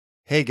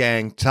Hey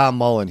gang, Tom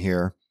Mullen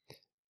here.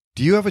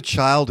 Do you have a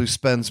child who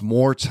spends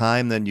more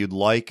time than you'd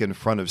like in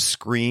front of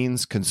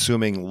screens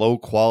consuming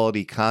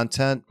low-quality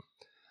content?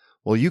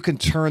 Well, you can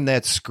turn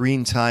that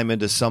screen time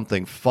into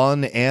something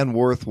fun and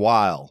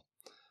worthwhile.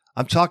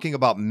 I'm talking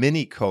about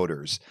Mini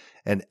Coders,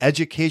 an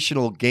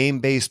educational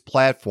game-based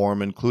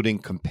platform including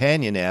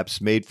companion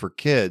apps made for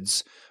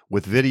kids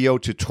with video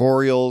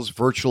tutorials,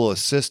 virtual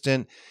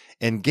assistant,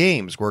 and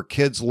games where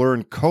kids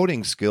learn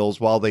coding skills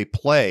while they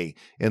play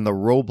in the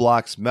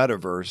Roblox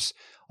metaverse,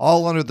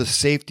 all under the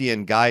safety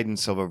and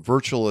guidance of a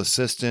virtual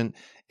assistant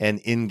and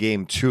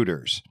in-game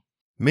tutors.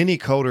 Mini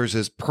Coders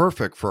is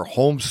perfect for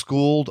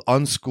homeschooled,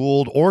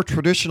 unschooled, or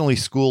traditionally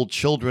schooled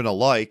children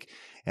alike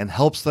and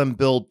helps them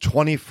build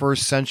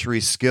 21st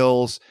century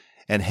skills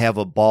and have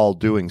a ball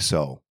doing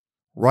so.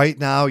 Right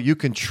now, you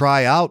can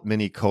try out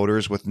Mini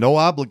Coders with no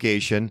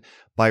obligation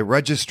by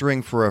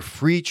registering for a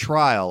free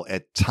trial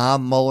at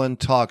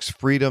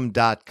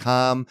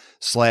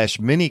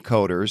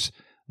tommullentalksfreedom.com/minicoders.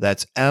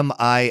 That's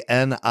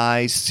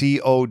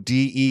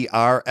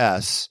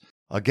MINICODERS.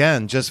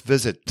 Again, just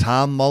visit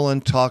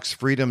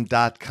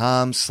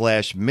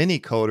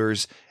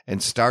tommullentalksfreedom.com/minicoders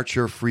and start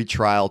your free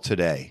trial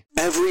today.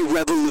 Every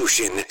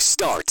revolution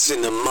starts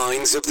in the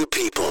minds of the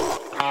people.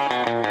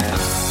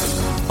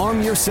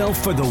 Arm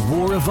yourself for the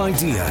war of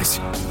ideas.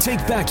 Take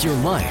back your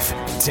life.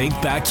 Take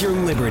back your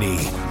liberty.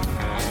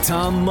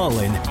 Tom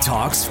Mullen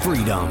Talks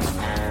Freedom.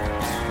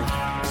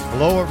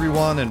 Hello,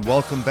 everyone, and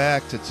welcome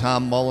back to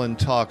Tom Mullen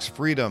Talks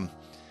Freedom.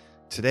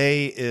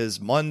 Today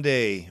is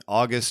Monday,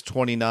 August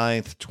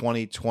 29th,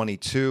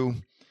 2022,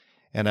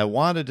 and I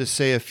wanted to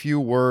say a few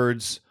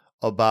words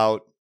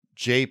about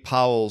Jay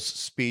Powell's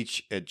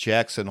speech at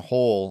Jackson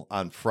Hole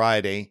on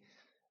Friday,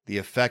 the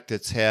effect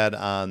it's had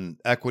on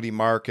equity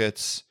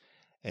markets,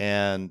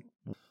 and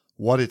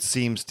what it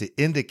seems to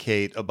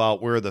indicate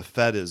about where the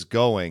Fed is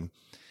going.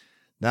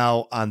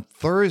 Now, on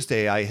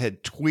Thursday, I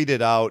had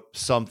tweeted out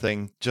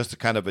something, just a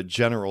kind of a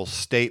general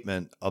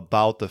statement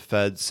about the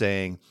Fed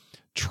saying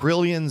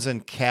trillions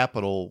in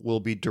capital will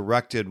be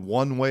directed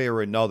one way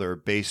or another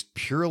based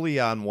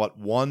purely on what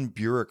one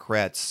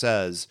bureaucrat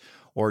says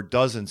or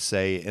doesn't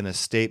say in a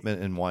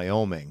statement in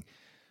Wyoming.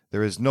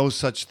 There is no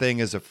such thing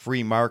as a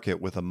free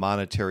market with a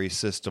monetary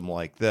system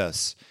like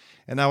this.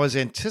 And I was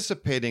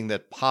anticipating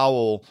that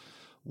Powell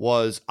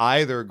was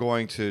either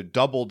going to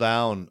double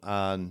down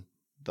on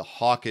the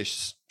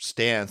hawkish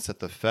stance that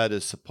the Fed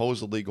is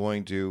supposedly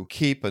going to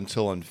keep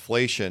until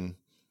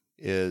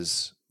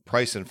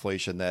price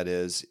inflation that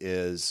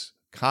is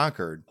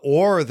conquered,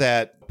 or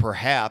that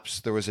perhaps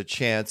there was a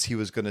chance he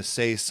was going to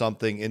say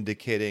something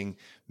indicating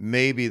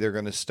maybe they're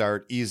going to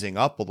start easing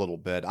up a little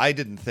bit. I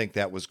didn't think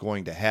that was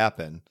going to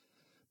happen.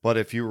 But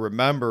if you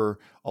remember,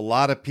 a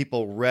lot of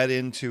people read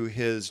into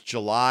his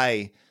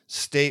July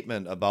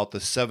statement about the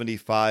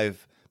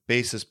 75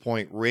 basis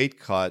point rate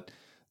cut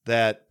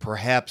that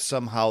perhaps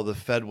somehow the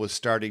Fed was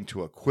starting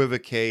to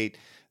equivocate,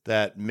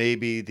 that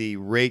maybe the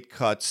rate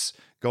cuts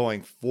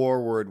going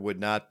forward would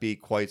not be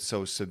quite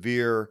so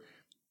severe,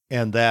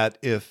 and that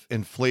if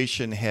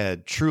inflation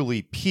had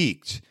truly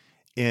peaked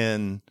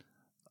in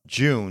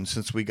June,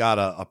 since we got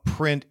a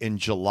print in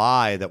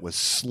July that was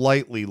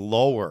slightly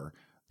lower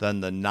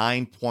than the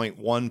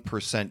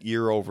 9.1%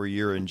 year over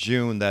year in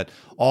June, that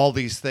all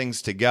these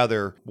things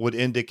together would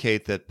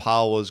indicate that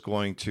Powell is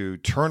going to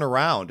turn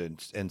around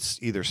and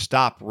either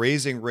stop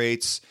raising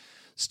rates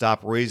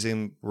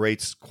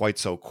quite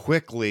so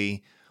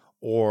quickly,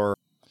 or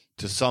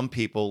to some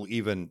people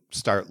even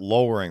start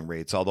lowering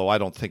rates, although I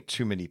don't think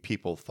too many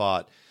people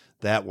thought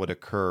that would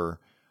occur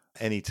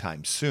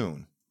anytime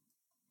soon.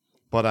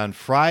 But on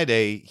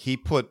Friday, he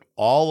put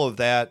all of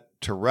that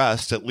to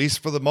rest, at least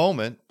for the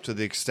moment, to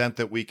the extent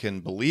that we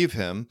can believe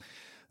him,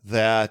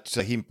 that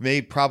he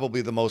made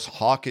probably the most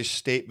hawkish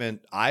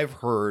statement I've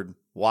heard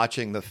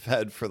watching the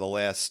Fed for the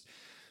last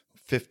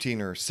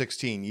 15 or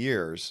 16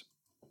 years.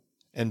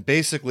 And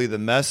basically the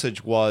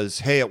message was,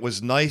 hey, it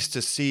was nice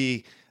to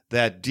see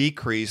that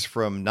decrease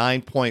from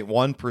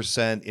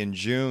 9.1% in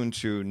June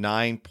to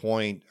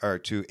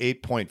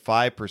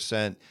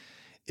 8.5%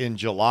 in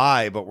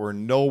July, but we're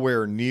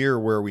nowhere near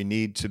where we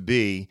need to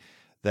be.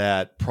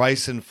 That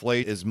price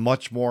inflation is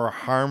much more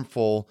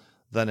harmful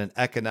than an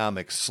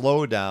economic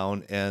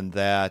slowdown, and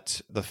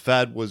that the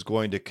Fed was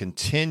going to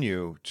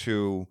continue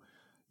to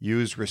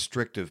use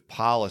restrictive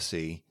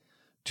policy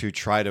to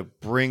try to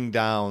bring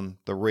down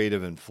the rate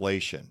of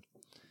inflation.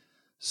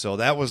 So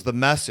that was the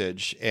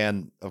message,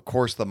 and of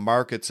course the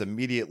markets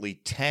immediately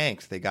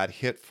tanked. They got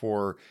hit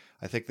for,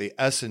 I think the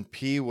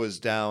S&P was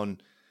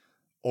down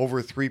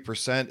over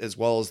 3%, as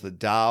well as the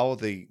Dow.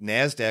 The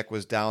NASDAQ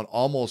was down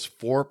almost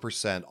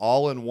 4%,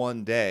 all in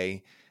one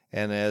day.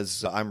 And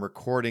as I'm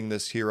recording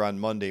this here on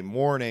Monday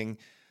morning,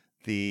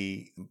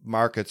 the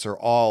markets are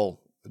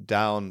all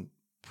down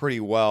pretty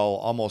well,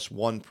 almost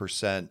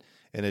 1%,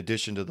 in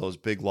addition to those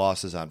big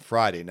losses on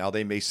Friday. Now,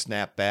 they may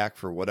snap back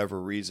for whatever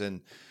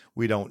reason,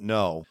 we don't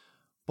know.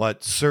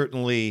 But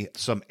certainly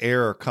some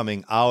air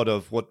coming out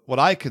of what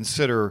I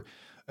consider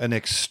an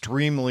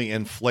extremely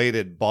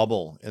inflated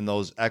bubble in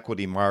those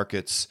equity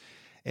markets.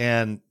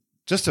 And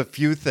just a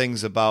few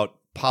things about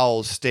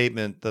Powell's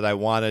statement that I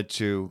wanted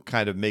to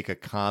kind of make a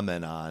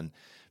comment on,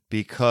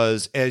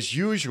 because as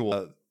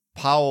usual,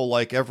 Powell,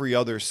 like every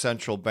other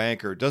central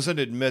banker, doesn't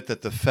admit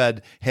that the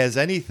Fed has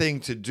anything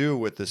to do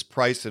with this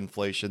price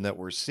inflation that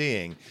we're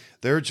seeing.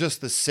 They're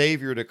just the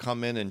savior to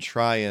come in and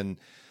try and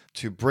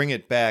to bring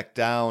it back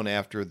down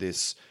after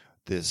this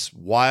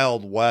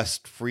Wild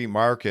West free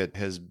market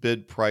has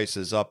bid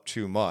prices up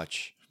too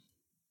much.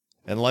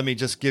 And let me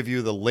just give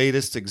you the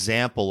latest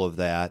example of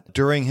that.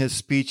 During his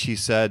speech, he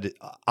said,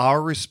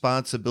 "Our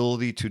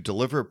responsibility to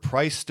deliver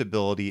price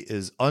stability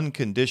is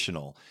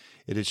unconditional.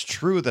 It is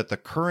true that the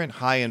current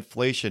high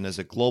inflation is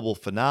a global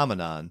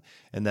phenomenon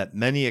and that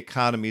many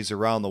economies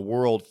around the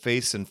world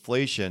face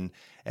inflation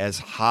as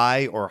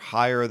high or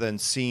higher than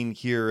seen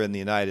here in the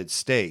United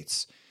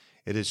States.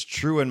 It is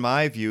true, in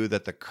my view,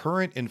 that the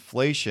current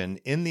inflation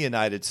in the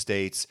United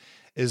States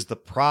is the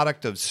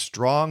product of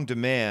strong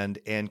demand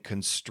and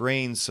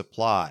constrained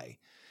supply,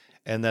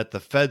 and that the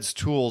Fed's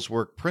tools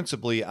work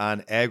principally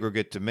on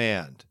aggregate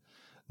demand.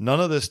 None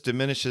of this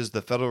diminishes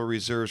the Federal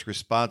Reserve's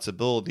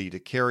responsibility to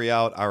carry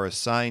out our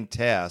assigned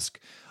task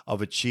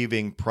of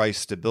achieving price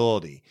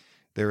stability.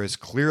 There is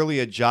clearly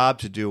a job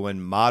to do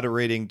in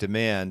moderating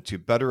demand to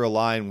better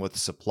align with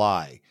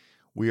supply.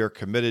 We are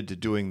committed to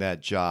doing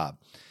that job."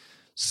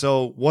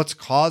 So what's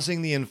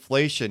causing the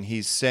inflation,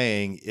 he's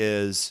saying,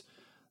 is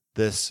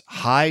this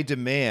high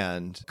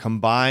demand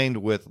combined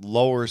with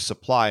lower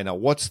supply. Now,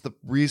 what's the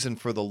reason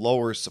for the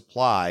lower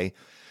supply?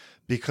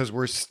 Because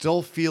we're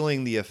still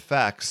feeling the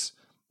effects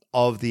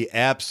of the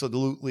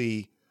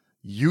absolutely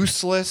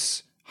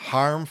useless,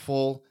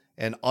 harmful,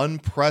 and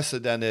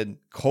unprecedented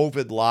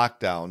COVID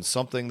lockdown,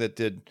 something that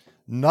did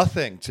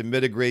nothing to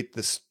mitigate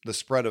the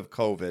spread of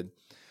COVID,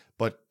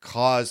 but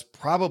caused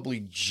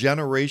probably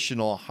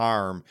generational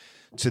harm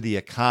to the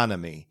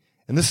economy.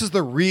 And this is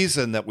the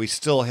reason that we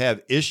still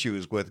have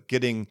issues with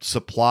getting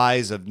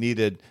supplies of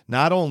needed,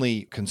 not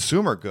only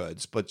consumer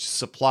goods, but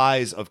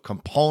supplies of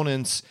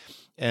components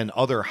and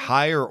other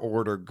higher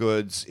order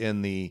goods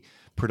in the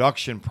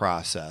production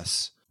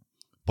process.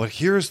 But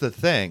here's the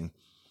thing.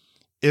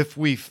 If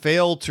we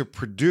fail to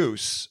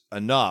produce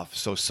enough,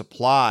 so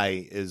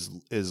supply is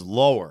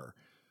lower,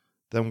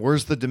 then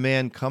where's the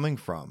demand coming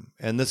from?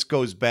 And this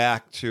goes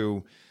back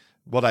to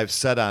what I've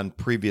said on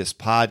previous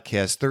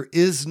podcasts. There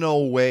is no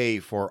way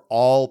for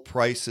all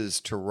prices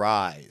to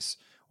rise,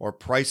 or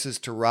prices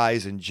to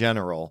rise in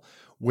general,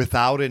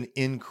 without an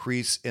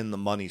increase in the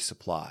money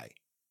supply.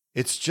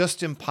 It's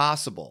just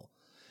impossible.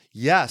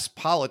 Yes,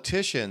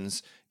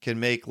 politicians can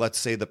make, let's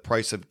say, the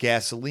price of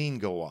gasoline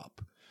go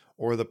up,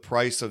 or the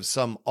price of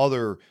some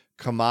other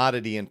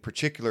commodity in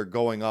particular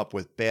going up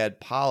with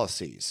bad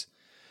policies.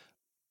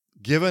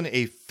 Given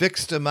a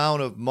fixed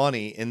amount of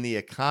money in the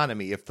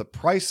economy, if the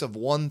price of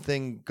one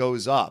thing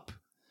goes up,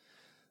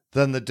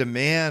 then the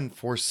demand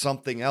for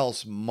something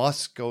else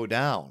must go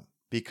down,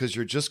 because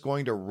you're just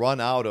going to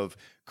run out of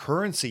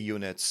currency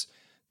units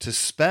to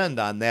spend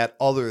on that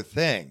other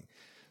thing.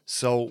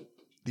 So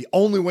the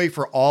only way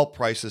for all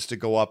prices to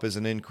go up is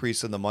an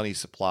increase in the money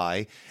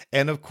supply.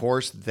 And of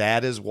course,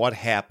 that is what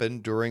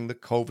happened during the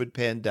COVID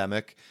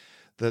pandemic.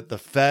 The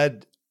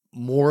Fed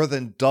more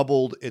than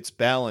doubled its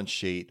balance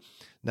sheet.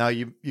 Now,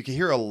 you can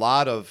hear a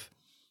lot of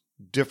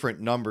different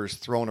numbers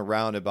thrown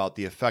around about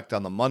the effect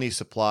on the money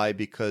supply,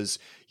 because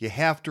you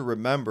have to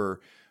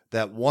remember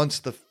that once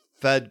the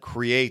Fed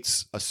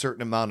creates a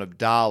certain amount of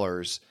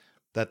dollars,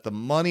 that the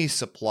money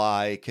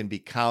supply can be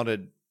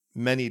counted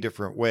many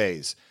different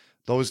ways.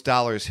 Those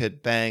dollars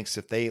hit banks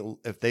if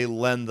they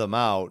lend them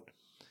out,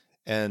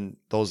 and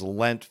those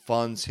lent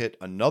funds hit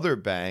another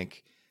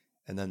bank,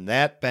 and then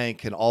that bank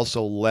can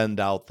also lend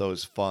out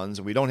those funds.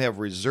 We don't have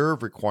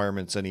reserve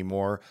requirements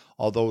anymore,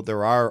 although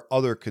there are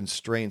other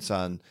constraints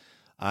on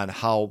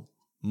how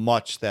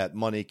much that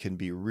money can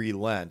be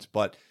relent.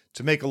 But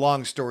to make a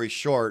long story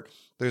short,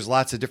 there's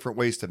lots of different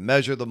ways to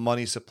measure the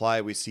money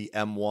supply. We see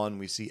M1,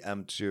 we see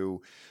M2,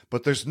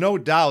 but there's no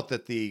doubt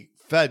that the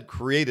Fed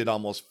created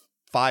almost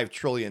 $5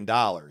 trillion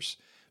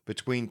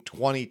between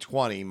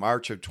 2020,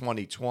 March of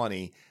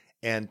 2020,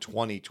 and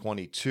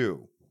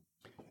 2022.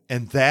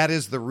 And that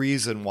is the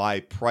reason why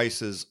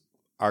prices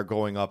are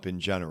going up in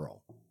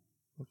general.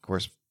 Of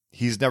course,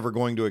 he's never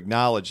going to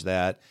acknowledge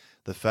that.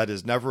 The Fed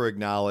has never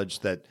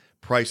acknowledged that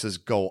prices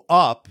go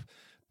up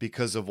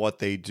because of what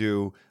they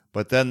do,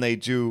 but then they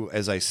do,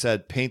 as I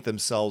said, paint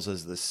themselves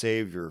as the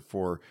savior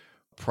for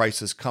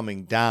prices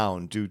coming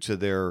down due to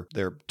their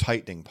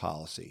tightening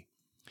policy.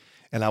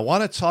 And I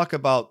want to talk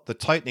about the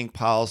tightening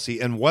policy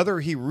and whether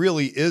he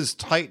really is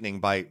tightening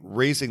by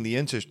raising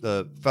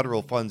the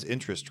federal funds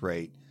interest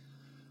rate,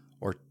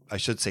 or I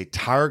should say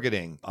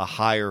targeting a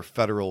higher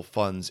federal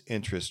funds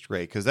interest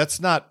rate, because that's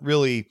not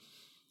really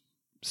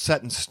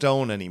set in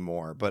stone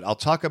anymore. But I'll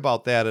talk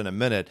about that in a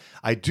minute.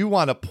 I do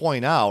want to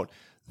point out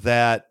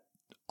that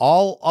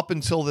all up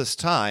until this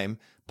time,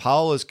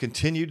 Powell has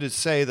continued to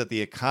say that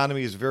the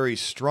economy is very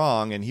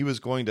strong and he was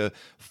going to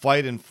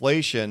fight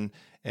inflation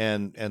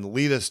and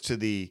lead us to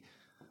the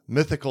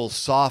mythical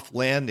soft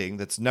landing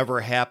that's never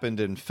happened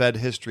in Fed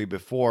history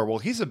before. Well,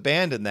 he's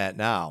abandoned that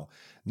now.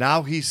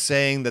 Now he's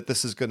saying that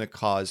this is going to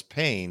cause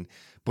pain,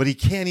 but he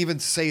can't even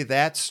say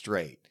that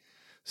straight.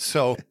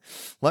 So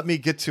let me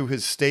get to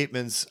his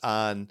statements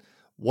on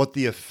what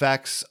the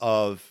effects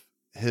of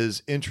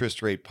his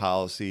interest rate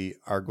policy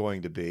are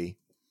going to be.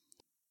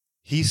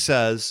 He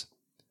says,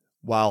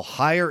 while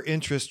higher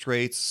interest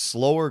rates,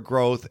 slower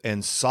growth,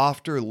 and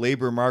softer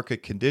labor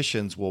market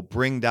conditions will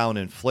bring down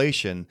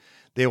inflation,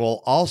 they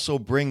will also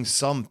bring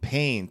some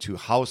pain to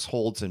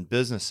households and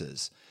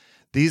businesses.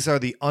 These are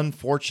the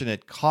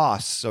unfortunate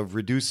costs of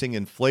reducing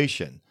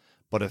inflation,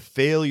 but a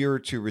failure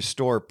to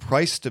restore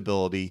price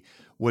stability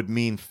would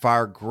mean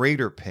far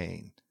greater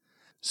pain.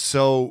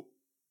 So,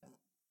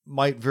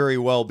 might very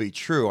well be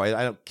true.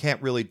 I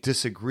can't really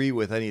disagree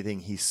with anything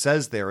he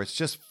says there. It's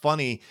just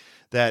funny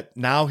that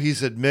now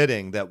he's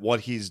admitting that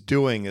what he's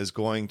doing is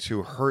going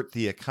to hurt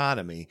the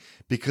economy,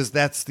 because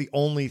that's the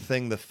only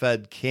thing the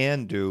Fed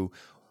can do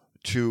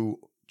to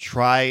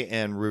try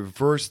and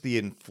reverse the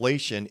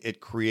inflation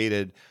it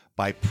created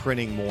by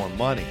printing more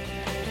money.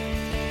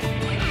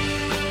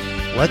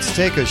 Let's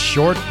take a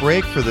short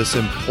break for this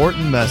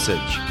important message.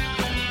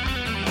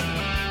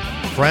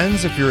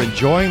 Friends, if you're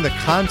enjoying the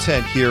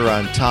content here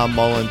on Tom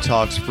Mullen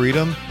Talks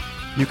Freedom,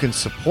 you can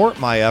support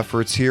my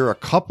efforts here a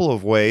couple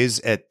of ways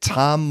at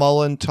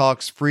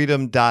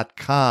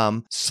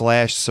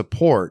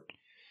tommullentalksfreedom.com/support.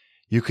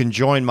 You can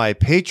join my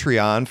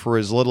Patreon for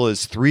as little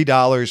as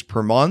 $3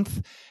 per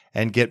month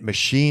and get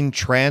machine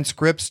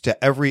transcripts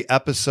to every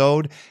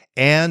episode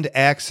and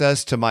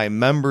access to my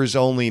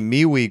members-only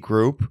MeWe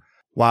group,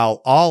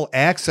 while all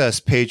access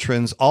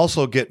patrons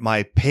also get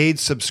my paid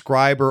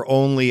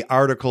subscriber-only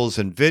articles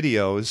and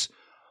videos.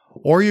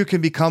 Or you can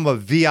become a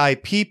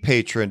VIP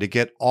patron to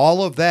get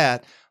all of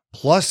that,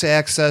 plus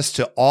access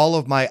to all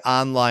of my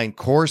online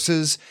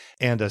courses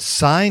and a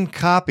signed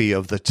copy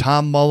of the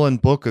Tom Mullen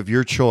book of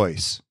your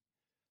choice.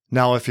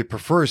 Now, if you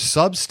prefer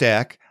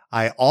Substack,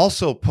 I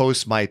also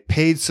post my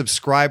paid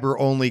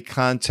subscriber-only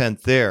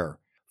content there.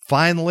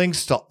 Find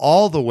links to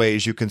all the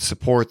ways you can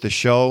support the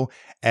show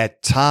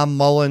at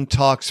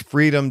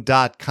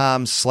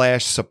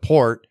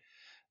tommullentalksfreedom.com/support.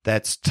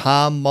 That's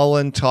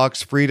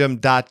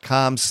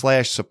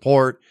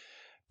tommullentalksfreedom.com/support.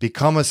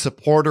 Become a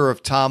supporter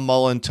of Tom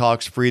Mullen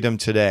Talks Freedom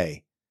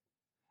today.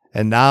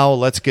 And now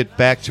let's get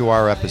back to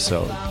our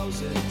episode. Don't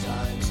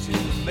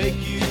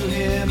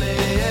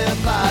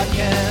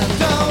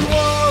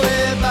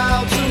worry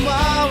about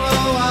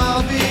tomorrow.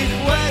 I'll be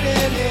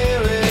waiting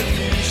here if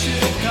you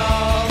should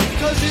call.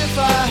 'Cause if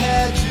I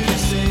had to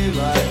say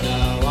right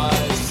now,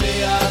 I'd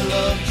say I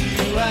loved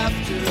you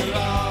after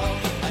all.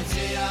 I'd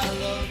say I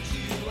loved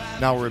you after.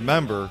 Now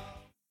remember,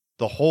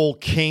 the whole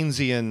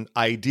Keynesian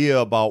idea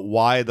about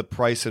why the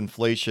price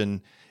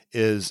inflation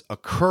is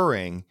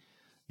occurring,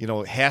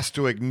 has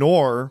to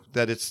ignore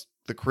that it's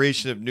the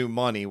creation of new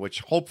money, which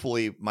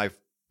hopefully my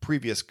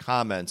previous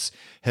comments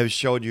have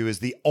showed you is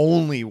the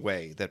only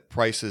way that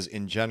prices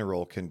in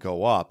general can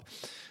go up.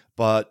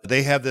 But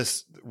they have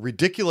this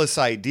ridiculous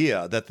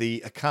idea that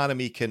the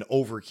economy can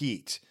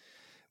overheat,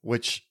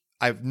 which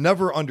I've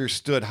never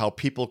understood how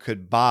people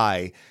could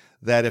buy,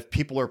 that if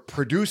people are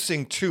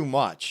producing too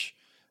much,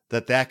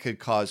 that could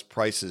cause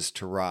prices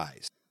to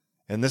rise.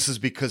 And this is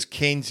because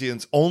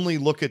Keynesians only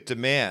look at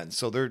demand.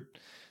 So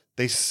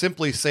they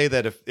simply say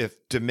that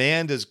if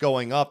demand is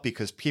going up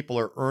because people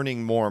are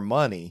earning more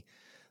money,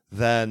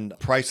 then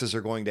prices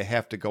are going to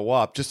have to go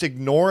up, just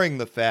ignoring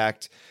the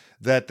fact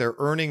that they're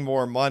earning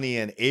more money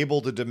and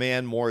able to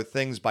demand more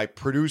things by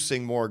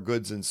producing more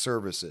goods and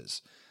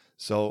services.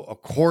 So,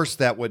 of course,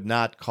 that would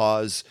not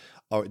cause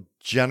a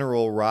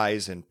general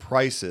rise in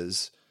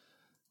prices.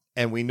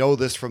 And we know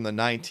this from the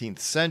 19th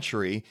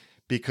century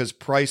because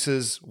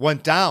prices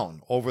went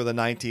down over the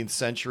 19th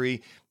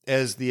century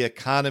as the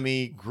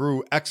economy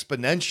grew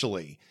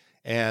exponentially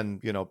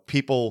and,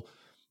 people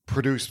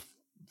produced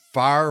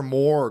far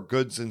more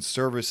goods and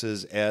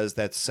services as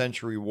that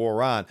century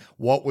wore on.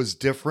 What was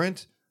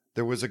different?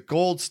 There was a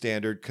gold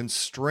standard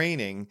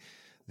constraining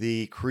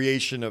the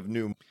creation of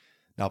new.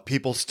 Now,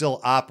 people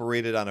still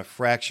operated on a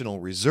fractional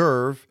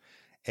reserve,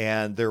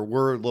 and there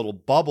were little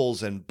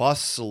bubbles and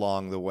busts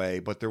along the way,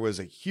 but there was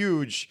a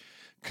huge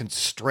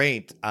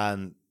constraint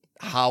on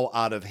how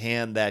out of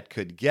hand that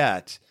could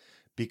get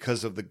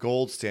because of the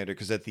gold standard.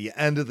 Because at the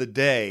end of the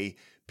day,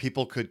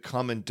 people could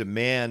come and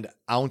demand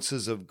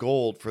ounces of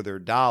gold for their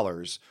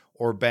dollars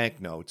or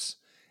banknotes,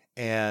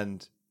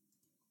 and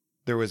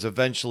there was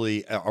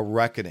eventually a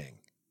reckoning.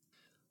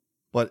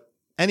 But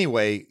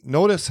anyway,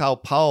 notice how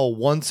Powell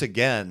once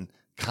again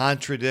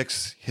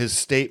contradicts his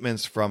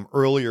statements from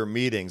earlier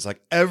meetings.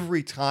 Like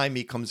every time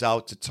he comes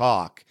out to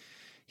talk,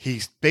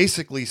 he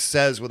basically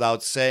says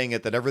without saying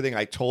it that everything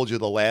I told you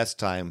the last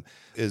time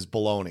is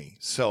baloney.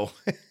 So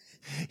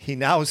he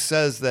now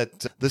says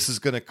that this is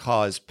going to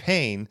cause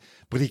pain,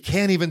 but he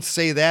can't even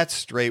say that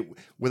straight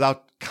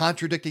without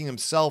contradicting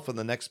himself in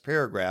the next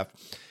paragraph.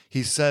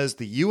 He says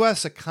the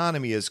U.S.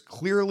 economy is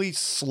clearly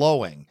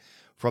slowing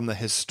from the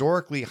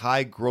historically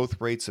high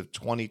growth rates of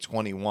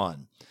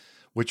 2021.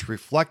 which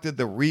reflected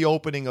the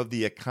reopening of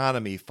the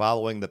economy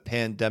following the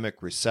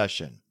pandemic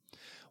recession.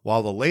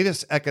 While the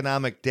latest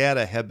economic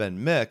data have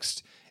been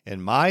mixed,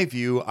 in my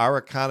view, our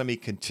economy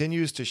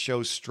continues to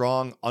show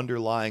strong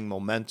underlying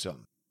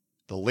momentum.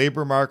 The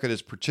labor market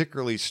is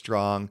particularly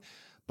strong,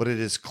 but it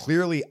is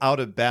clearly out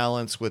of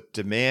balance with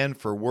demand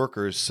for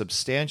workers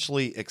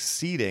substantially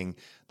exceeding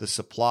the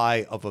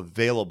supply of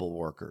available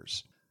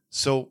workers.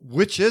 So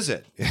which is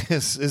it?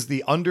 Is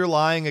the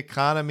underlying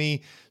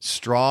economy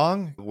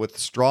strong with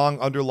strong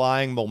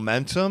underlying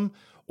momentum,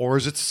 or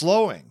is it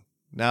slowing?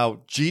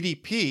 Now,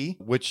 GDP,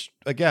 which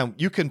again,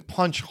 you can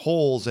punch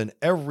holes in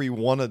every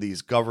one of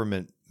these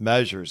government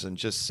measures and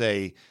just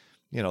say,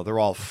 they're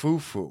all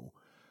foo-foo.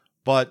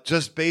 But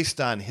just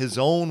based on his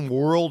own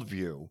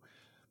worldview,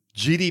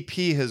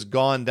 GDP has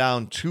gone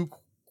down 2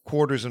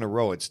 quarters in a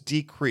row. It's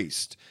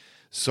decreased.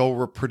 So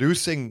we're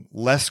producing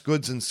less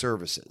goods and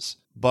services,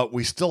 but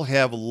we still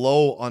have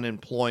low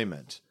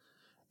unemployment.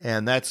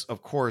 And that's,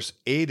 of course,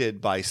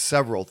 aided by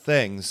several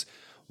things.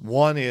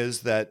 One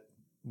is that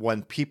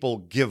when people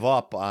give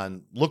up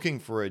on looking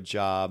for a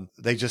job,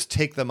 they just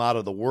take them out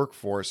of the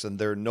workforce and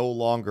they're no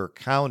longer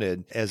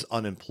counted as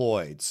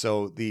unemployed.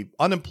 So the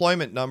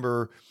unemployment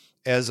number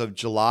as of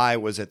July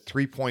was at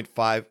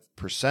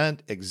 3.5%,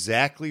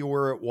 exactly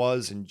where it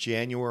was in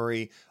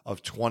January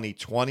of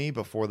 2020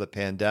 before the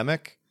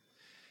pandemic.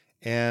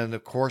 And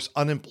of course,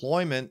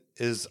 unemployment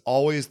is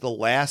always the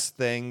last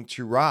thing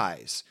to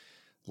rise.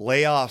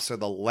 Layoffs are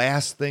the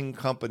last thing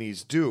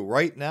companies do.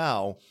 Right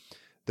now,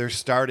 they're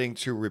starting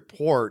to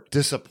report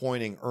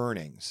disappointing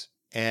earnings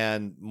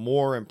and,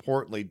 more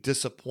importantly,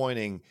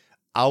 disappointing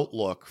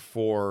outlook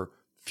for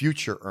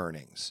future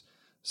earnings.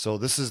 So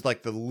this is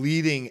like the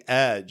leading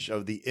edge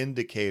of the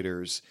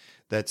indicators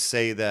that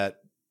say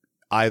that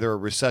either a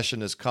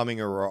recession is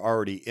coming or we're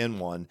already in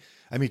one.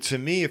 I mean, to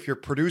me, if you're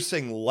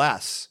producing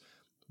less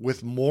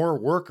with more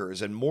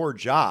workers and more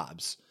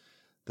jobs,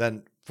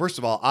 then first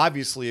of all,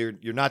 obviously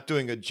you're not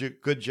doing a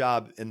good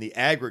job in the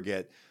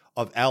aggregate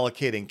of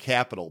allocating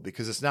capital,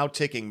 because it's now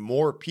taking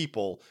more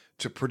people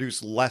to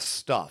produce less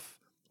stuff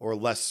or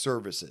less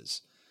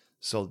services.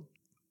 So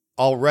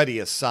already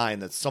a sign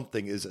that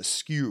something is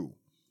askew.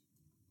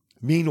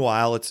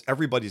 Meanwhile, it's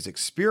everybody's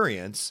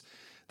experience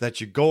that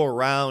you go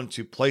around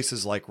to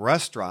places like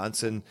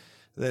restaurants and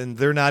then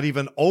they're not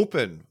even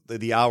open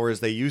the hours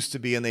they used to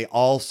be, and they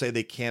all say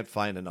they can't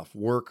find enough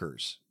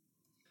workers.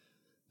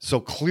 So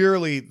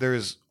clearly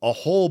there's a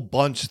whole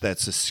bunch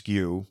that's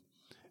askew.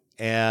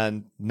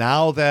 And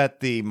now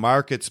that the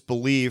markets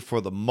believe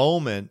for the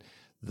moment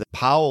that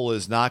Powell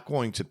is not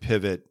going to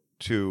pivot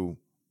to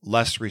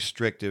less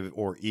restrictive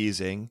or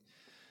easing,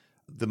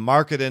 the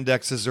market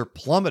indexes are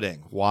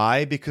plummeting.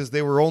 Why? Because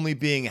they were only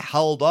being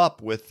held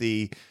up with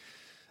the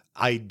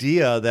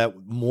idea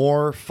that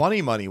more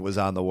funny money was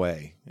on the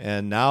way.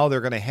 And now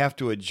they're going to have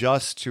to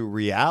adjust to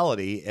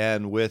reality.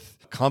 And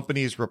with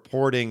companies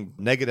reporting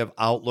negative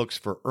outlooks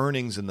for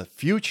earnings in the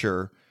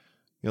future,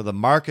 the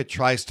market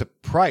tries to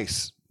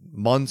price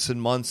months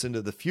and months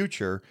into the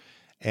future,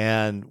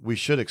 and we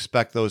should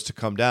expect those to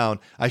come down.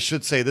 I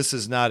should say this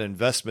is not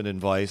investment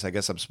advice. I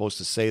guess I'm supposed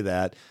to say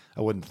that.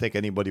 I wouldn't think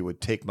anybody would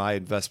take my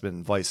investment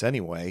advice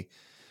anyway.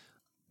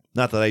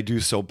 Not that I do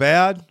so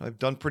bad. I've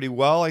done pretty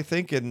well, I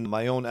think, in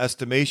my own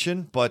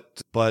estimation,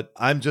 but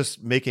I'm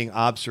just making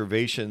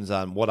observations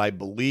on what I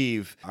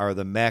believe are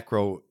the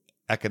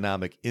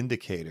macroeconomic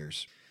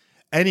indicators.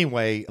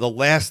 Anyway, the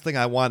last thing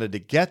I wanted to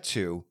get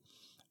to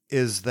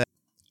is that,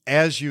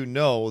 as you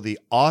know, the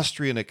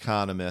Austrian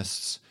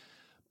economists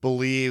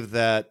believe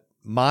that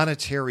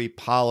monetary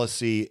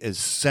policy is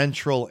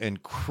central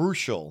and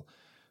crucial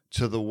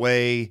to the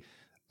way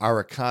our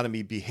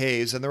economy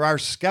behaves. And there are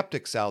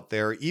skeptics out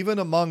there, even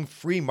among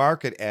free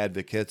market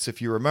advocates.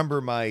 If you remember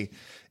my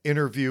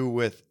interview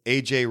with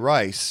A.J.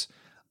 Rice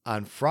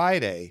on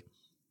Friday,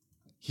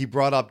 he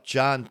brought up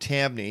John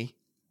Tamny,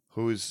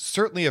 who's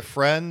certainly a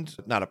friend,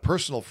 not a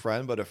personal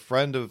friend, but a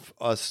friend of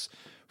us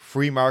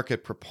free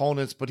market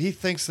proponents. But he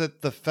thinks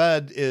that the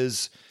Fed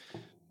is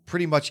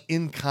pretty much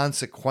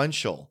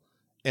inconsequential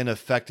in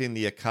affecting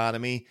the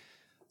economy.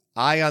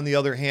 I, on the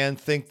other hand,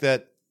 think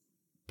that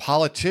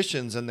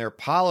politicians and their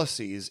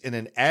policies in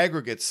an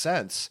aggregate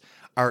sense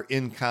are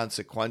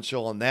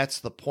inconsequential. And that's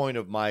the point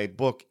of my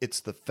book, It's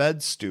the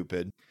Fed,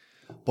 Stupid.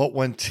 But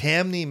when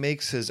Tamny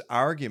makes his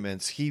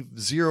arguments, he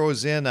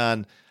zeroes in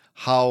on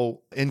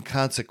how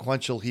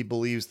inconsequential he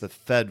believes the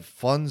Fed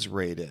funds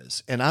rate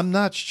is. And I'm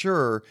not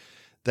sure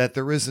that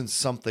there isn't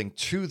something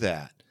to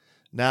that.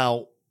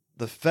 Now,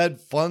 the Fed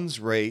funds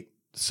rate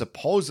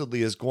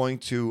supposedly is going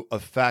to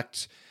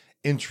affect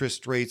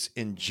interest rates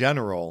in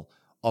general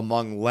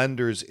among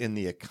lenders in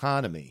the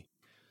economy,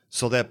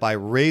 so that by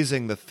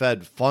raising the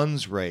Fed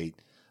funds rate,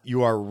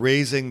 you are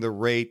raising the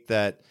rate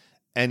that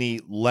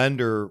any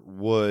lender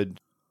would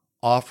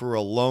offer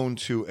a loan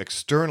to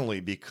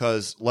externally.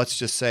 Because let's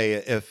just say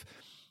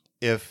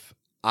if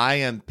I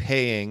am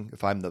paying,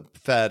 if I'm the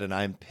Fed and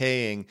I'm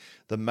paying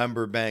the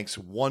member banks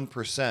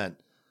 1%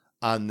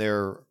 on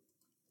their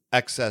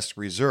excess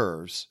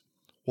reserves,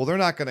 well, they're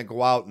not going to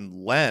go out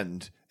and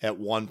lend at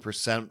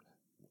 1%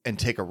 and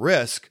take a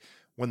risk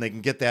when they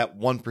can get that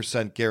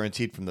 1%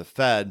 guaranteed from the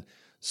Fed.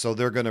 So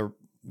they're going to,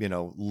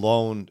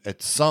 loan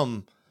at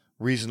some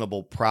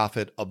reasonable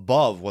profit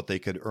above what they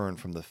could earn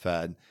from the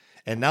Fed.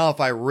 And now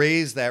if I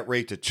raise that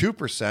rate to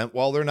 2%,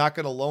 well, they're not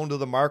going to loan to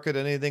the market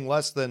anything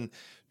less than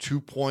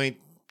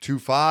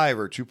 2.25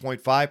 or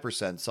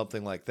 2.5%,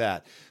 something like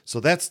that. So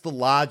that's the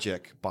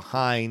logic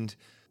behind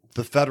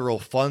the federal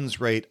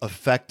funds rate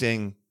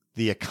affecting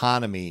the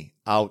economy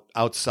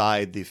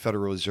outside the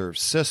Federal Reserve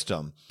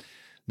System.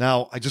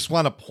 Now, I just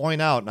want to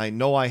point out, and I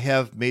know I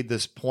have made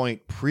this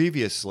point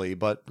previously,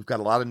 but we've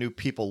got a lot of new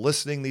people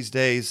listening these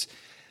days,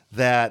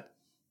 that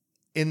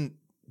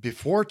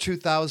before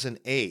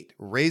 2008,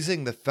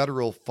 raising the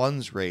federal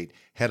funds rate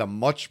had a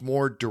much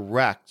more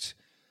direct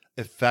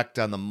effect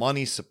on the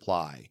money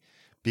supply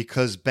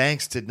because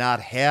banks did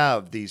not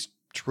have these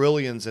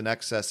trillions in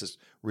excess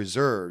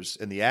reserves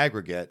in the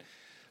aggregate.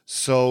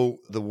 So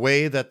the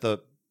way that the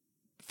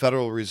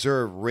Federal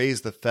Reserve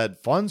raised the Fed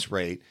funds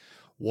rate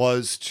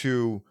was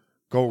to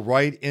go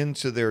right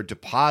into their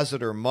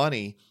depositor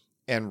money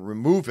and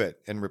remove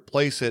it and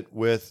replace it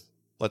with,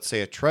 let's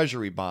say, a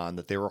treasury bond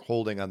that they were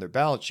holding on their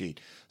balance sheet.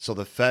 So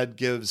the Fed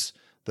gives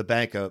the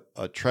bank a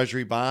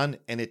treasury bond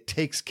and it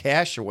takes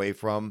cash away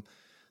from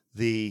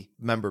the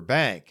member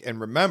bank. And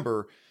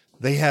remember,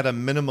 they had a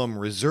minimum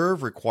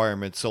reserve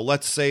requirement. So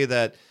let's say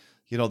that,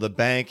 the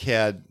bank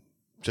had,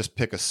 just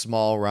pick a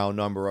small round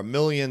number, $1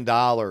 million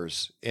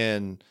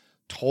in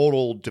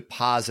total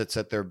deposits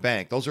at their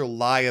bank. Those are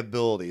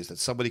liabilities that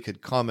somebody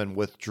could come and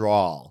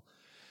withdraw.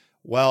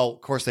 Well,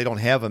 of course, they don't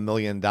have $1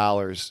 million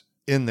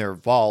in their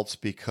vaults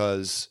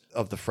because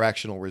of the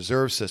fractional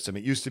reserve system.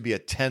 It used to be a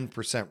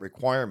 10%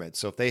 requirement.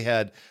 So if they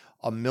had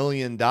 $1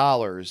 million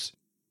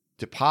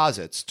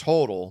deposits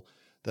total,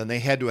 then they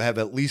had to have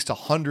at least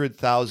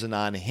 $100,000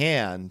 on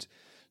hand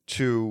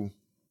to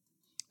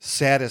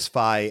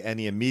satisfy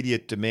any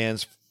immediate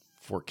demands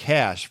for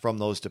cash from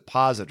those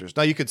depositors.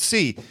 Now you could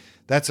see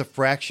that's a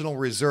fractional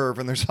reserve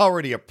and there's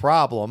already a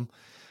problem,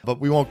 but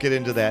we won't get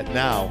into that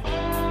now.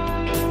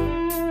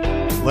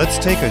 Let's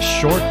take a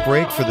short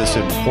break for this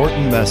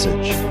important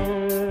message.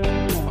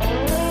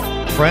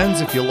 Friends,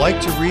 if you like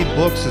to read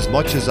books as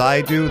much as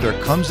I do, there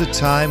comes a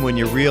time when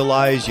you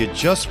realize you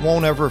just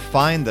won't ever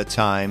find the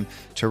time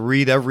to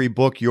read every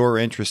book you're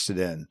interested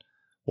in.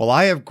 Well,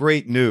 I have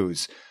great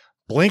news.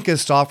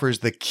 Blinkist offers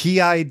the key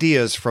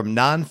ideas from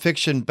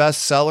nonfiction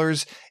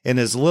bestsellers in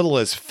as little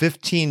as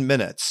 15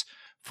 minutes.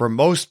 For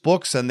most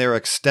books and their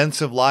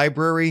extensive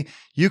library,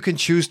 you can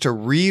choose to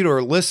read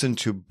or listen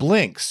to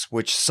blinks,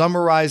 which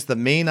summarize the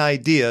main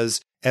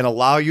ideas and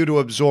allow you to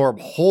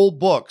absorb whole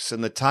books in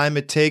the time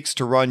it takes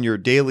to run your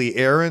daily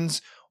errands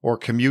or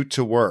commute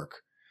to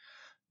work.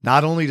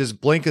 Not only does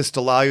Blinkist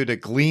allow you to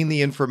glean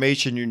the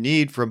information you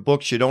need from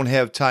books you don't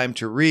have time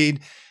to read,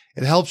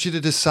 it helps you to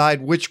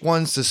decide which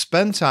ones to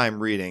spend time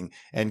reading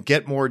and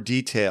get more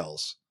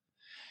details.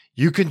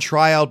 You can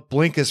try out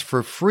Blinkist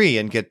for free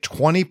and get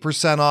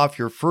 20% off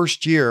your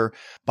first year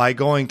by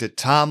going to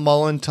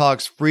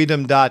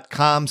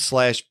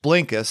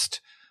TomMullenTalksFreedom.com/Blinkist,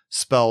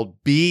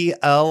 spelled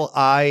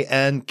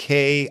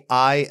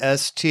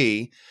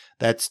BLINKIST.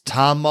 That's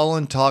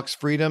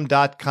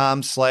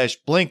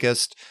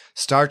TomMullenTalksFreedom.com/Blinkist.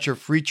 Start your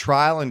free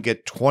trial and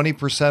get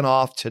 20%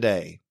 off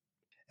today.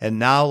 And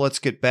now let's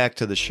get back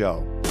to the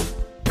show.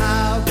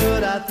 How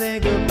could I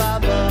think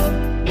about love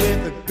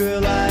with a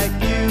girl like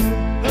you?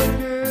 A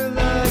girl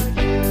like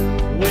you.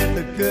 With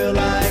a girl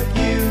like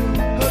you.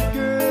 A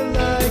girl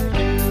like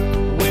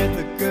you. With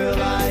a girl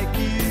like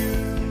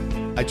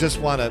you. I just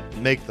want to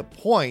make the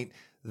point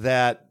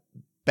that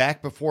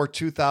back before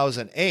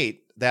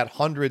 2008, that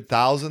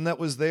 100,000 that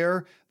was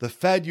there, the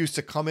Fed used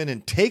to come in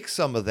and take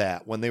some of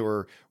that when they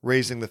were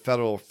raising the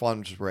federal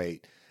funds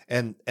rate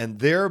and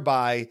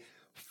thereby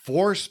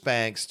force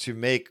banks to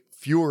make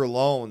fewer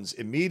loans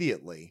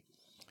immediately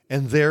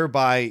and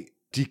thereby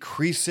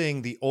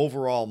decreasing the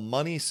overall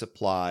money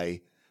supply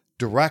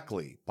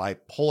directly by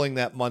pulling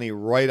that money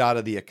right out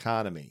of the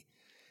economy.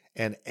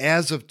 And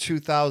as of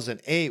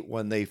 2008,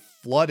 when they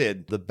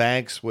flooded the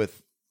banks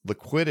with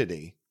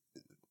liquidity,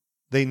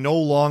 they no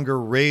longer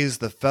raise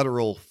the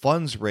federal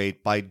funds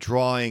rate by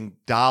drawing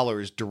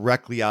dollars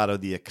directly out of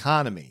the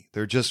economy.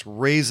 They're just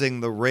raising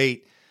the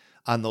rate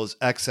on those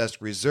excess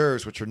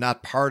reserves, which are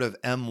not part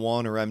of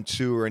M1 or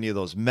M2 or any of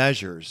those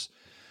measures.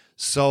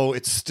 So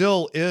it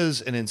still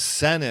is an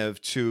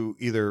incentive to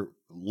either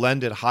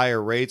lend at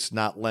higher rates,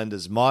 not lend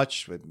as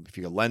much. If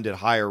you lend at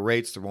higher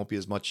rates, there won't be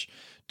as much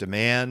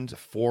demand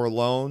for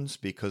loans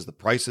because the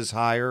price is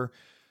higher.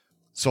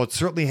 So it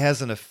certainly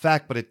has an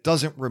effect, but it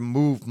doesn't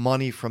remove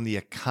money from the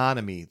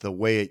economy the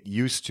way it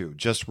used to,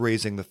 just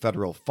raising the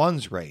federal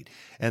funds rate.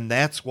 And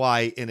that's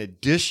why, in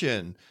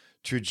addition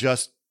to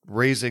just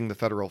raising the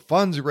federal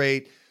funds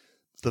rate,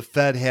 the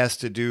Fed has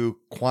to do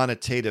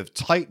quantitative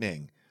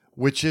tightening,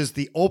 which is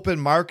the open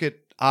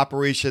market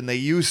operation they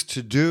used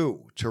to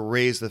do to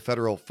raise the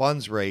federal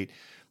funds rate.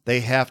 They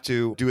have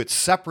to do it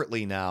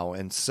separately now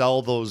and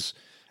sell those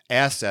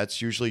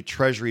assets, usually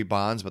treasury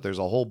bonds, but there's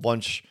a whole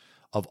bunch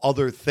of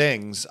other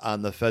things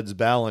on the Fed's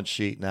balance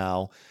sheet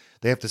now.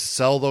 They have to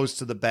sell those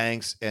to the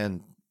banks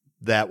and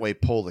that way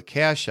pull the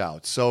cash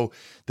out. So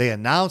they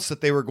announced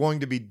that they were going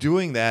to be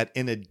doing that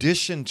in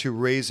addition to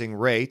raising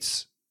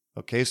rates.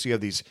 Okay, so you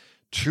have these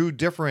two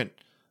different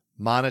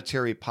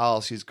monetary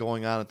policies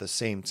going on at the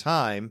same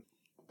time.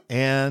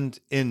 And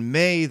in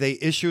May, they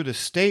issued a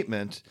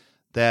statement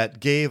that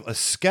gave a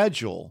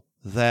schedule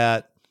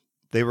that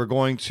they were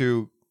going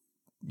to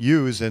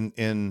use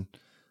in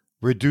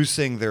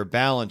reducing their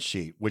balance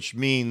sheet, which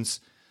means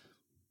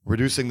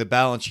reducing the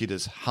balance sheet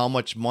is how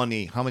much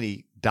money, how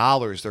many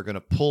dollars they're going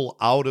to pull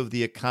out of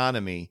the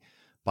economy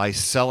by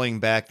selling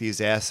back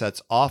these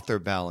assets off their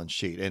balance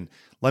sheet. And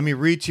let me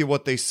read to you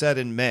what they said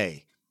in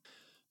May.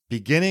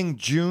 Beginning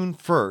June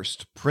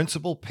 1st,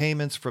 principal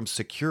payments from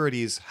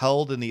securities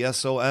held in the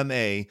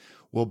SOMA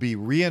will be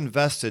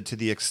reinvested to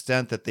the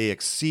extent that they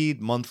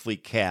exceed monthly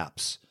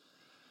caps.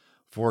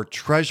 For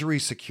Treasury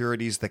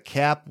securities, the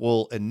cap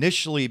will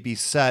initially be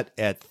set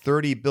at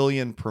 $30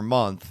 billion per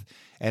month,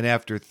 and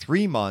after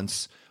 3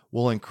 months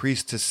will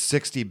increase to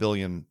 $60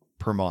 billion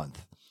per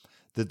month.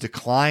 The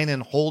decline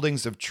in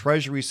holdings of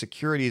Treasury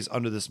securities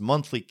under this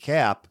monthly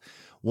cap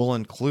will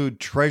include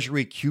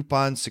Treasury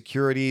coupon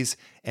securities,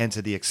 and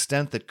to the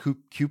extent that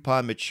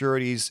coupon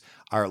maturities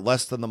are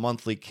less than the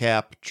monthly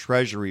cap,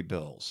 Treasury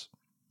bills.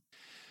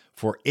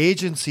 For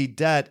agency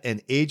debt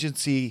and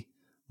agency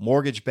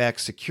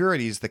mortgage-backed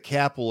securities, the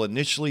cap will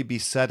initially be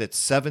set at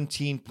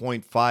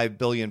 $17.5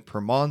 billion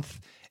per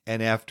month,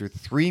 and after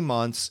 3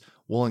 months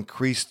will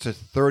increase to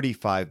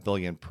 $35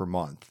 billion per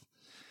month.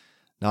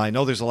 Now, I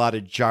know there's a lot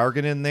of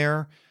jargon in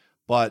there,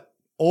 but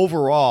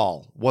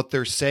overall, what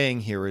they're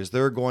saying here is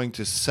they're going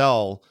to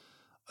sell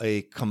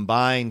a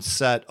combined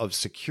set of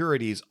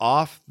securities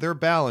off their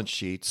balance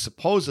sheet,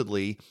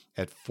 supposedly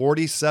at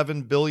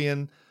 $47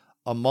 billion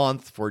a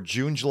month for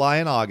June, July,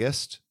 and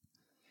August,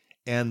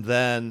 and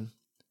then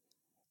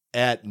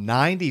at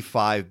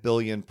 $95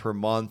 billion per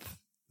month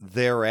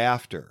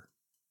thereafter.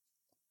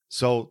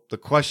 So the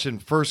question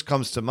first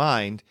comes to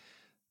mind,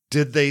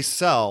 did they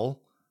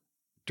sell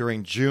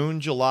during June,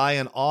 July,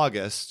 and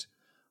August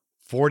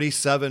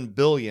 $47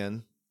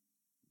 billion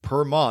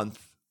per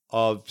month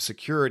of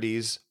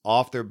securities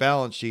off their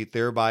balance sheet,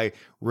 thereby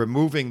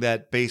removing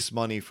that base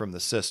money from the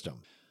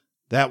system?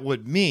 That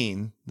would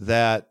mean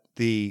that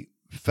the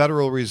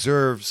Federal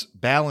Reserve's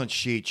balance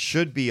sheet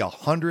should be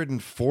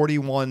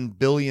 $141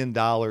 billion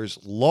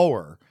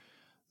lower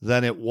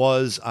than it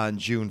was on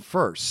June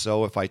 1st.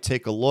 So if I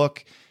take a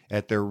look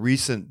at their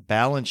recent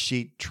balance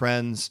sheet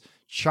trends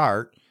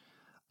chart,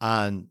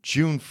 on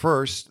June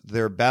 1st,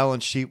 their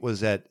balance sheet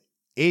was at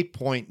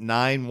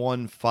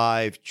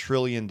 $8.915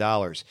 trillion.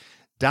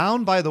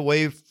 Down, by the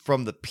way,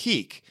 from the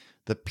peak.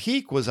 The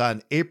peak was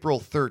on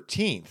April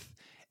 13th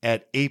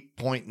at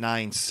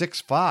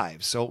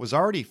 8.965. So it was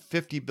already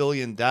 $50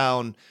 billion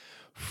down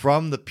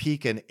from the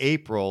peak in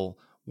April,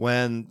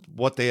 when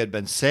what they had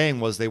been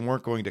saying was they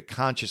weren't going to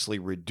consciously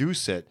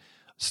reduce it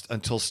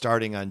until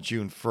starting on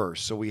June 1st.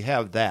 So we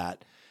have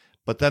that.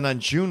 But then on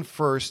June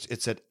 1st,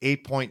 it's at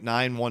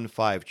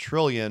 8.915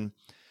 trillion.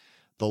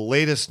 The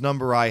latest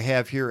number I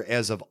have here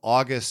as of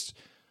August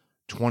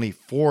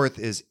 24th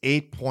is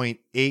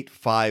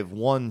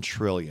 8.851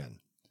 trillion.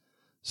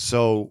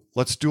 So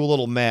let's do a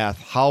little math.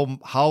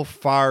 How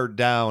far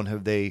down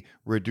have they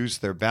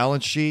reduced their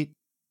balance sheet?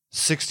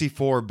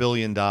 $64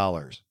 billion.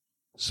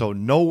 So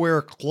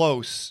nowhere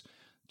close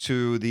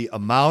to the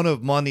amount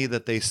of money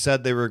that they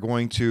said they were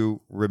going to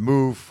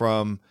remove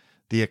from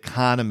the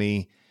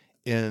economy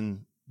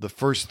in the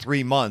first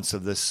 3 months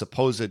of this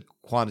supposed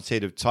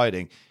quantitative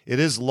tightening. It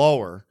is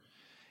lower,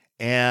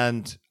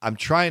 and I'm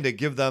trying to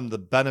give them the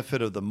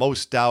benefit of the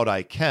most doubt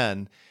I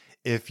can.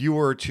 If you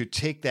were to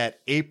take that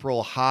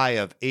April high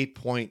of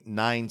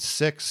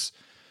 8.96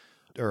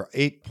 or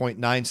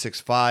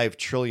 8.965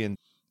 trillion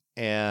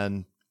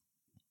and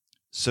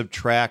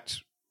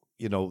subtract,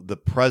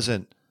 the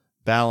present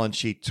balance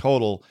sheet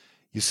total,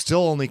 you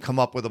still only come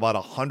up with about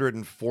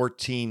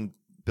 $114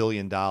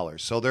 billion.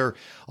 So they're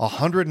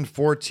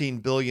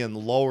 $114 billion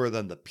lower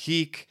than the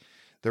peak.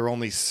 They're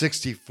only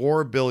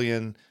 $64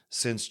 billion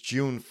since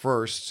June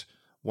 1st,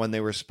 when they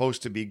were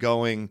supposed to be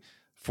going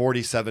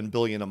 $47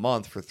 billion a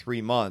month for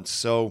 3 months.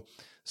 So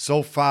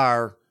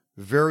far,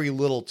 very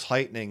little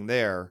tightening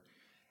there.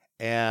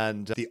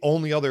 And the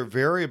only other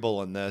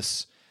variable in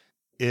this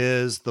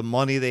is the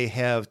money they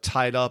have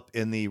tied up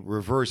in the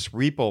reverse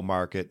repo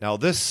market. Now,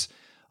 this,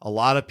 a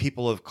lot of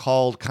people have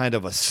called kind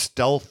of a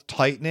stealth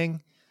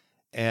tightening.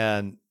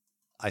 And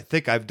I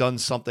think I've done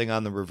something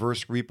on the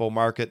reverse repo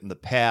market in the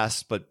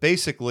past, but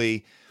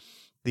basically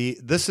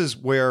this is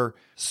where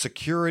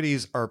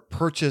securities are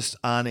purchased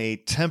on a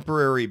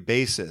temporary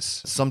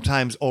basis,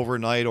 sometimes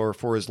overnight or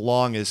for as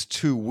long as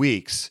 2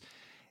 weeks.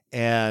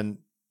 And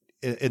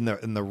in the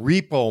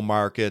repo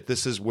market,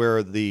 this is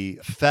where the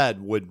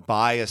Fed would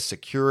buy a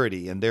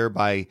security and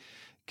thereby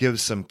give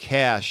some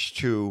cash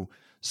to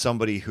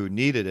somebody who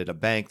needed it, a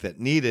bank that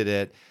needed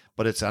it.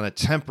 But it's on a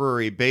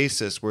temporary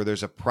basis where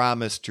there's a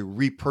promise to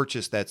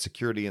repurchase that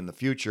security in the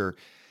future.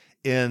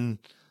 In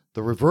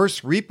The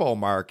reverse repo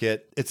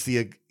market, it's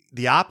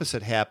the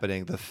opposite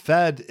happening. The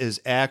Fed is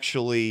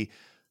actually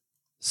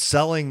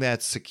selling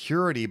that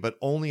security, but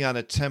only on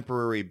a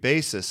temporary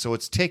basis. So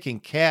it's taking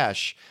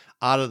cash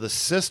out of the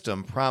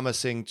system,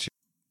 promising to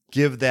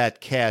give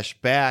that cash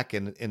back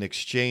in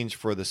exchange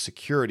for the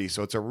security.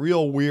 So it's a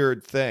real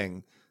weird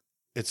thing.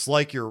 It's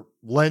like you're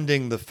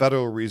lending the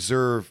Federal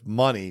Reserve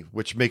money,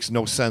 which makes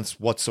no sense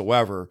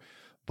whatsoever.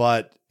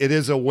 But it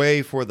is a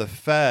way for the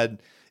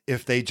Fed,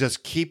 if they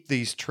just keep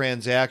these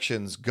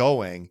transactions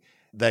going,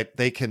 that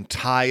they can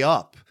tie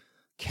up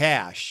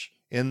cash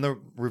in the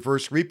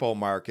reverse repo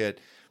market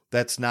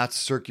that's not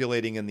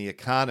circulating in the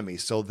economy.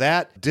 So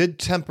that did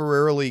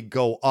temporarily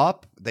go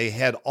up. They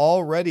had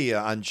already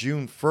on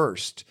June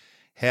 1st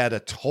had a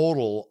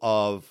total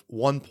of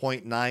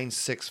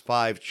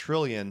 1.965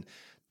 trillion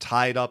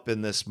tied up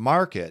in this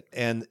market.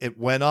 And it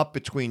went up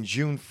between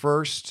June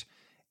 1st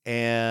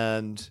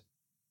and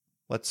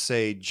let's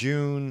say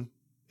June,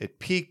 it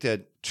peaked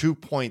at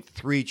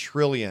 2.3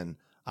 trillion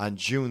on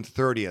June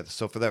 30th.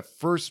 So for that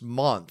first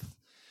month,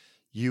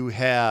 you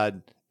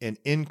had an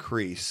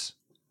increase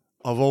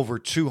of over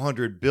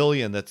 200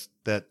 billion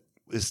that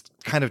is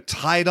kind of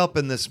tied up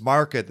in this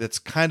market. That's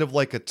kind of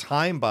like a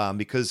time bomb,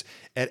 because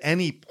at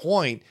any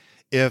point,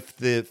 if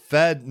the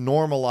Fed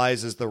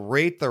normalizes the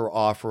rate they're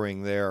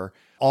offering there,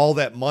 all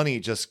that money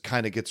just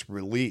kind of gets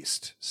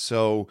released.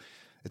 So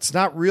it's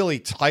not really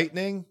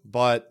tightening,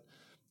 but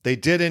they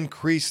did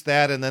increase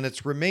that, and then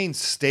it's remained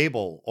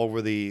stable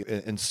over the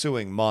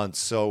ensuing months.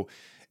 So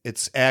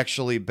it's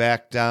actually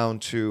back down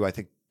to, I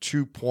think,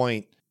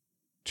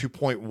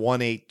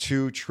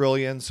 2.182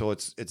 trillion. So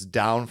it's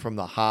down from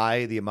the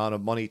high, the amount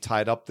of money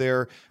tied up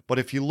there. But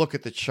if you look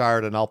at the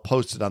chart, and I'll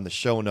post it on the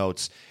show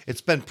notes,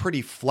 it's been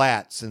pretty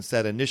flat since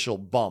that initial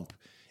bump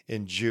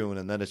in June,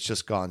 and then it's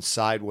just gone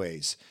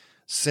sideways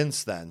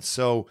since then.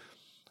 So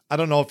I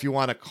don't know if you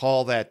want to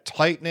call that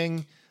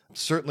tightening.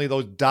 Certainly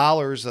those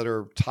dollars that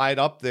are tied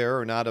up there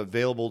are not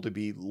available to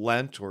be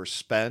lent or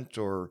spent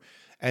or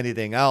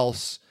anything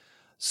else.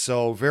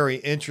 So very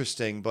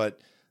interesting.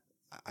 But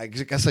I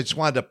guess I just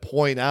wanted to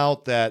point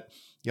out that,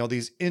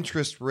 these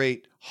interest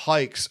rate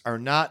hikes are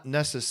not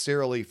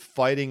necessarily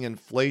fighting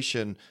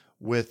inflation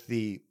with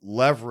the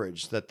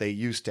leverage that they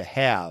used to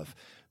have,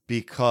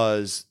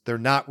 because they're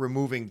not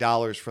removing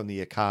dollars from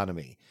the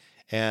economy.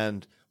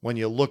 And when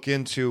you look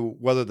into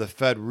whether the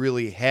Fed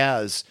really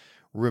has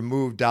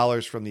remove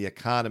dollars from the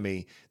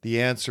economy,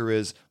 the answer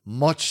is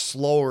much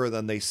slower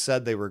than they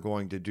said they were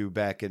going to do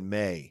back in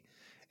May.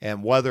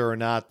 And whether or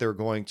not they're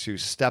going to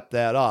step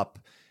that up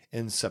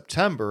in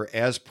September,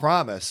 as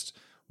promised,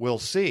 we'll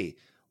see.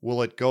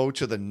 Will it go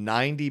to the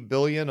 90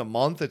 billion a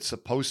month it's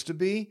supposed to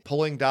be,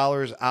 pulling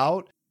dollars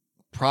out?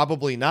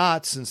 Probably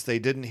not, since they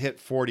didn't hit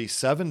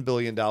 $47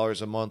 billion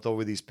a month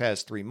over these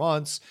past 3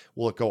 months.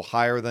 Will it go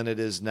higher than it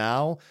is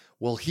now?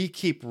 Will he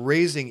keep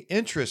raising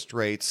interest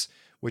rates,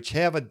 which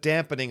have a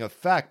dampening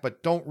effect,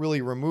 but don't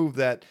really remove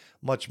that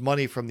much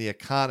money from the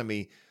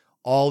economy?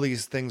 All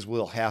these things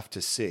we'll have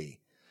to see.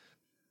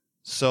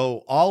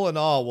 So all in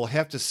all, we'll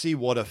have to see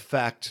what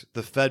effect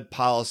the Fed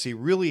policy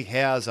really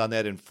has on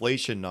that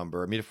inflation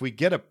number. I mean, if we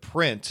get a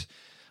print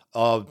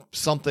of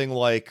something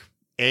like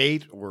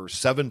 8 or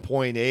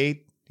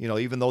 7.8,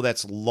 even though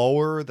that's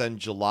lower than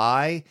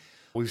July,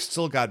 we've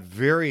still got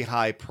very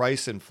high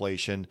price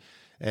inflation.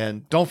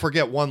 And don't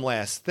forget one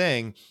last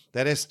thing,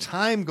 that as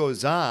time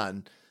goes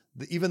on,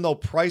 even though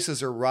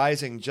prices are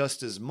rising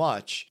just as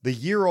much, the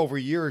year over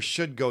year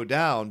should go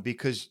down,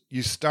 because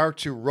you start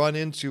to run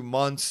into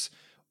months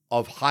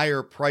of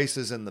higher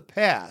prices in the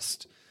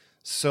past.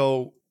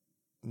 So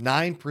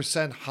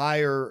 9%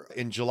 higher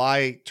in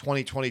July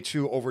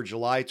 2022 over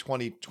July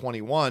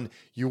 2021,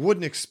 you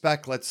wouldn't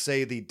expect, let's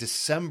say, the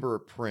December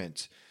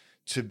print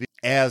to be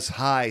as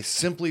high,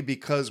 simply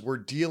because we're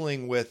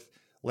dealing with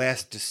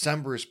last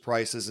December's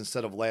prices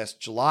instead of last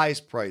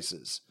July's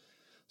prices.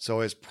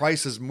 So as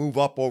prices move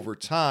up over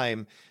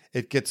time,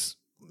 it gets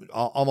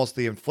almost,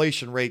 the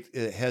inflation rate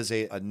has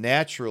a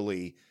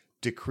naturally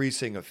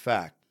decreasing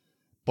effect.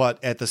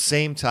 But at the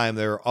same time,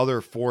 there are other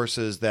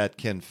forces that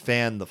can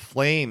fan the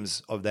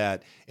flames of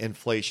that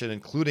inflation,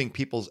 including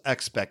people's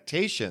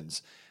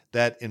expectations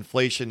that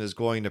inflation is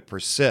going to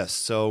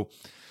persist. So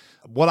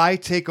what I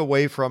take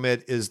away from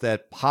it is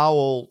that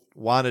Powell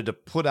wanted to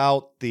put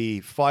out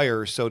the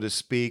fire, so to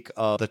speak,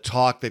 of the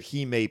talk that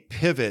he may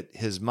pivot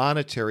his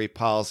monetary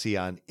policy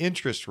on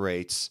interest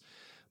rates.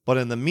 But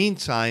in the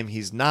meantime,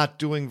 he's not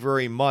doing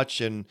very much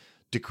in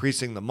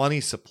decreasing the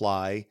money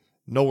supply,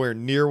 nowhere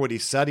near what he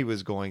said he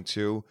was going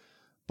to.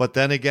 But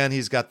then again,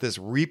 he's got this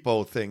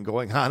repo thing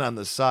going on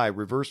the side,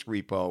 reverse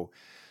repo.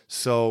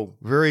 So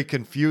very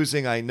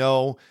confusing, I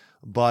know,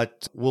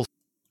 but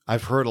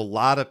I've heard a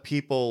lot of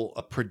people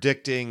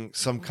predicting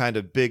some kind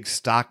of big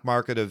stock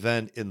market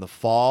event in the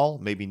fall,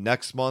 maybe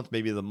next month,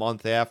 maybe the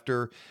month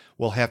after.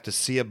 We'll have to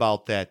see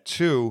about that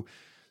too.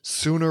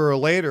 Sooner or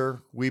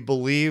later, we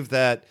believe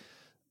that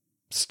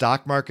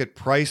stock market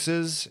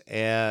prices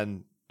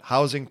and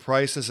housing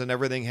prices and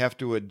everything have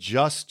to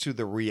adjust to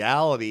the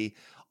reality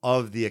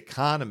of the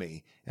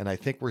economy. And I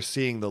think we're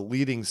seeing the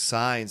leading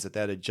signs that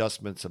that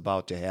adjustment's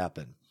about to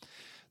happen.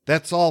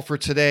 That's all for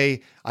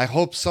today. I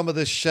hope some of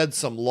this sheds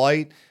some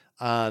light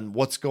on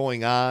what's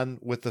going on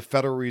with the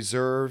Federal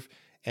Reserve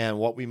and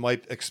what we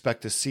might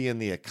expect to see in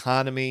the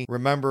economy.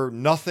 Remember,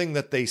 nothing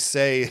that they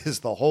say is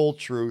the whole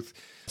truth.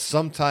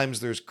 Sometimes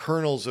there's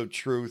kernels of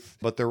truth,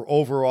 but their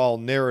overall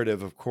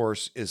narrative, of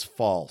course, is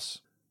false.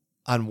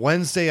 On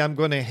Wednesday, I'm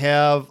going to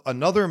have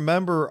another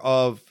member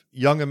of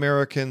Young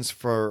Americans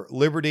for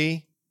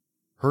Liberty.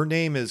 Her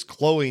name is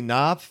Chloe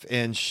Knopf,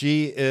 and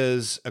she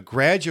is a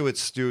graduate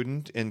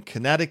student in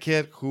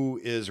Connecticut who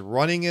is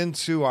running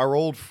into our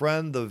old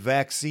friend, the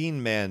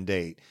vaccine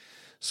mandate.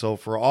 So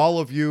for all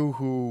of you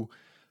who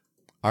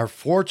are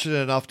fortunate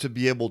enough to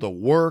be able to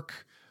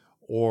work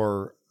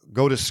or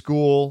go to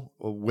school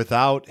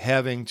without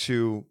having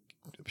to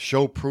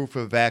show proof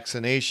of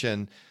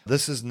vaccination,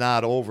 this is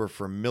not over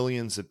for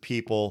millions of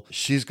people.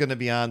 She's going to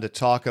be on to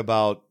talk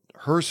about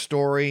her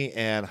story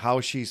and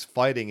how she's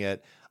fighting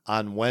it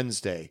on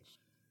Wednesday.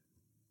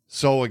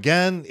 So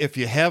again, if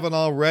you haven't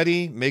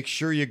already, make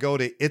sure you go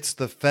to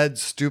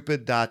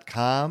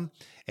itsthefedstupid.com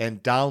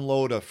and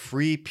download a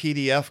free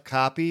PDF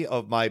copy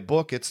of my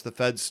book, It's the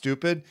Fed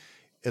Stupid.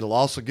 It'll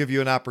also give you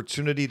an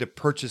opportunity to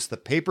purchase the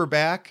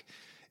paperback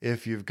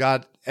if you've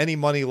got any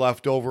money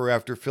left over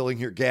after filling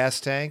your gas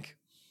tank.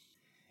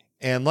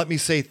 And let me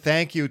say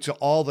thank you to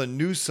all the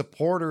new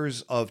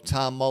supporters of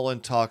Tom Mullen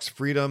Talks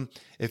Freedom.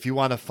 If you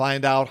want to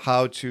find out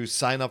how to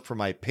sign up for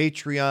my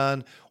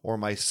Patreon or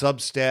my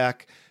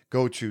Substack,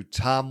 go to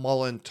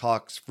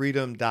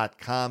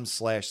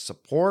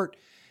tommullentalksfreedom.com/support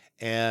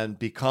and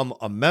become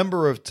a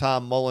member of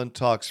Tom Mullen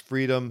Talks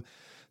Freedom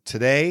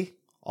today.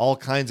 All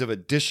kinds of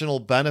additional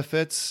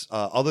benefits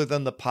other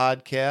than the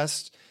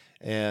podcast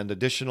and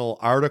additional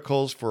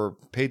articles for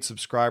paid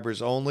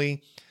subscribers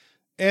only.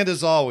 And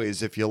as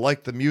always, if you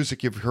like the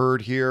music you've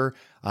heard here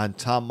on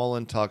Tom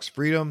Mullen Talks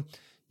Freedom,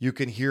 you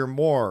can hear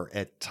more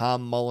at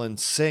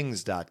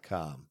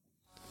tommullensings.com.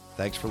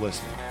 Thanks for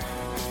listening.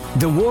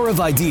 The war of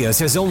ideas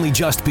has only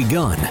just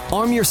begun.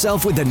 Arm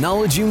yourself with the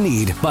knowledge you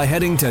need by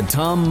heading to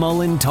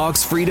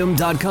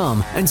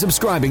tommullentalksfreedom.com and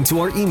subscribing to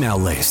our email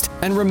list.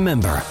 And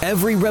remember,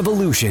 every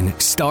revolution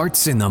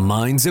starts in the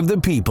minds of the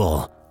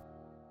people.